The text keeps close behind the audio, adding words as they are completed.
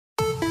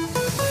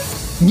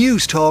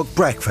News Talk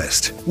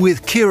Breakfast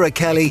with Ciara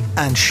Kelly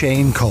and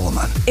Shane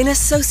Coleman. In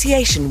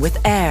association with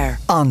AIR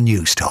on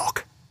News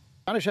Talk.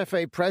 Spanish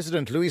FA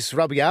President Luis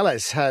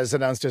Rubiales has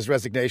announced his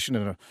resignation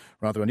in a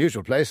rather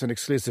unusual place, an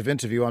exclusive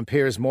interview on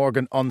Piers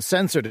Morgans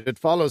Uncensored. It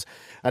follows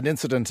an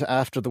incident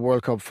after the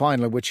World Cup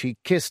final in which he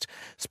kissed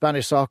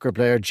Spanish soccer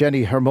player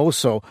Jenni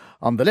Hermoso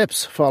on the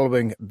lips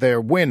following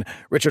their win.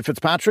 Richard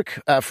Fitzpatrick,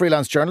 a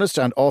freelance journalist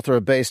and author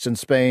based in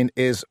Spain,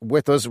 is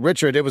with us.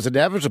 Richard, it was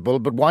inevitable,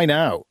 but why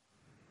now?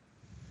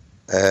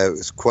 It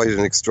was quite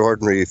an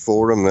extraordinary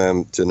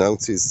forum to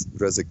announce his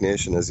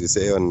resignation, as you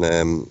say,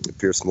 on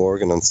Piers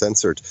Morgans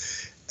Uncensored.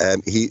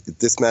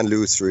 This man,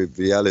 Luis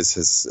Rubiales,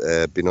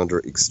 has been under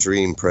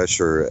extreme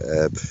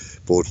pressure,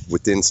 both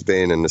within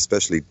Spain and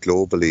especially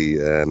globally,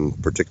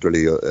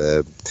 particularly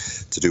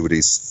to do with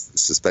his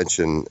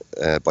suspension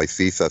by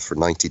FIFA for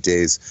 90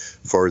 days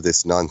for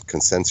this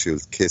non-consensual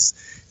kiss.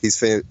 He's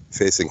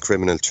facing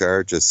criminal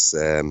charges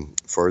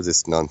for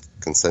this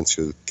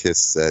non-consensual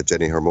kiss.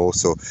 Jenni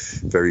Hermoso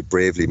very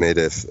bravely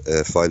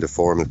filed a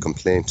formal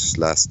complaint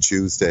last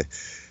Tuesday.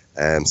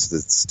 So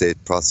the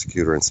state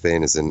prosecutor in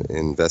Spain is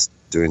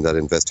doing that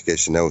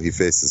investigation now. He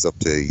faces up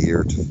to a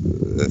year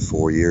to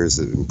 4 years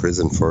in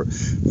prison for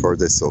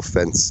this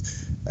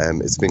offence.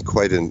 It's been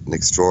quite an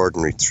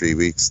extraordinary 3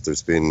 weeks.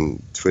 There's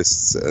been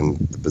twists and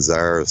the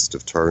bizarrest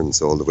of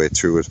turns all the way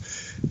through it,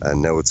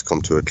 and now it's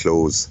come to a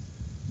close.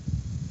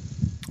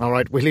 All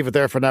right, we'll leave it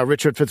there for now.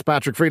 Richard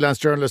Fitzpatrick, freelance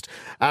journalist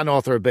and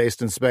author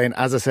based in Spain.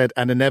 As I said,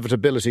 an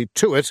inevitability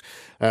to it,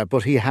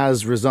 but he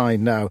has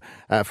resigned now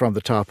from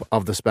the top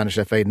of the Spanish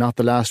FA. Not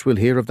the last we'll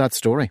hear of that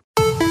story.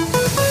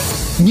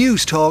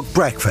 News Talk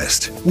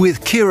Breakfast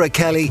with Ciara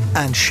Kelly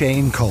and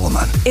Shane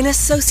Coleman. In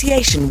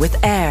association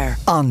with AIR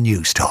on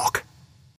News Talk.